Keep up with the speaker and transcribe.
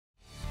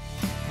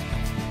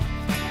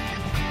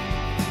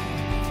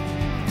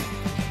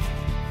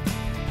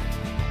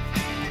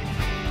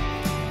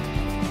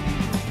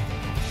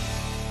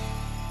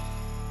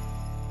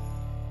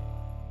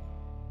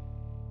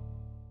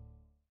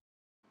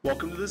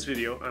Welcome to this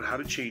video on how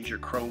to change your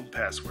Chrome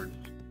password.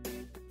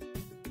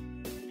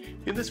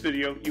 In this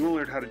video, you will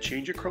learn how to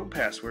change your Chrome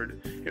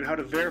password and how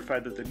to verify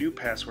that the new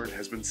password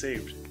has been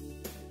saved.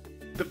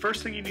 The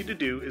first thing you need to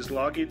do is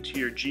log into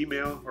your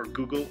Gmail or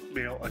Google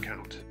Mail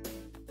account.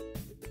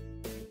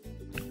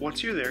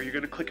 Once you're there, you're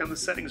going to click on the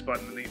settings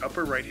button in the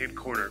upper right hand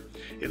corner.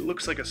 It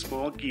looks like a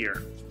small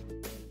gear.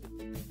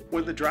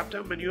 When the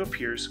drop-down menu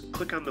appears,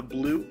 click on the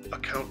blue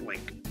account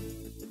link.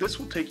 This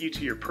will take you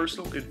to your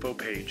personal info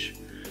page.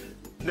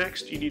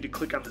 Next, you need to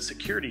click on the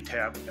Security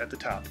tab at the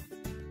top.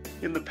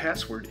 In the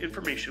Password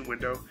Information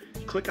window,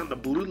 click on the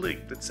blue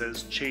link that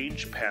says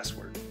Change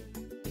Password.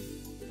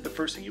 The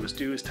first thing you must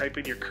do is type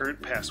in your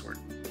current password.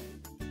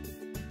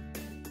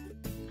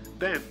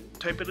 Then,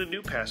 type in a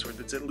new password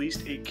that's at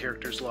least 8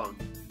 characters long.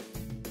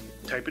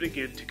 Type it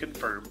again to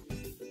confirm.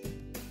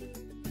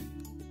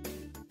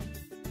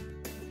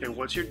 And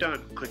once you're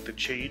done, click the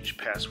Change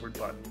Password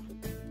button.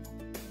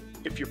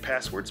 If your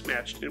password's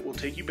matched, it will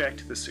take you back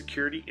to the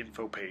Security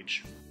Info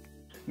page.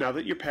 Now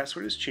that your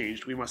password is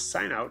changed, we must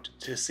sign out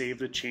to save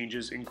the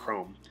changes in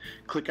Chrome.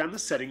 Click on the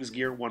settings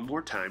gear one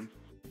more time,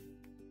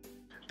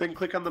 then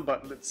click on the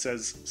button that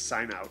says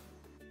Sign Out.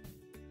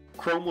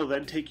 Chrome will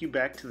then take you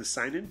back to the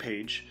sign in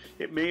page.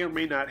 It may or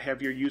may not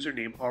have your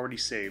username already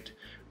saved.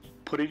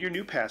 Put in your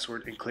new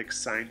password and click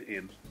Sign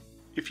In.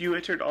 If you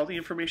entered all the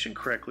information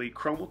correctly,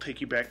 Chrome will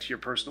take you back to your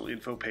personal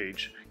info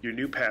page. Your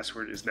new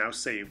password is now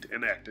saved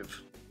and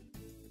active.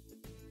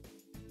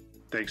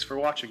 Thanks for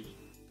watching.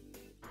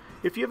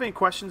 If you have any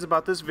questions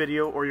about this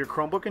video or your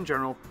Chromebook in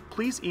general,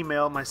 please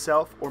email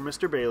myself or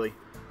Mr. Bailey.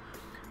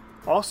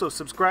 Also,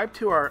 subscribe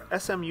to our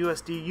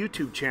SMUSD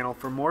YouTube channel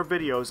for more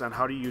videos on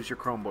how to use your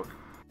Chromebook.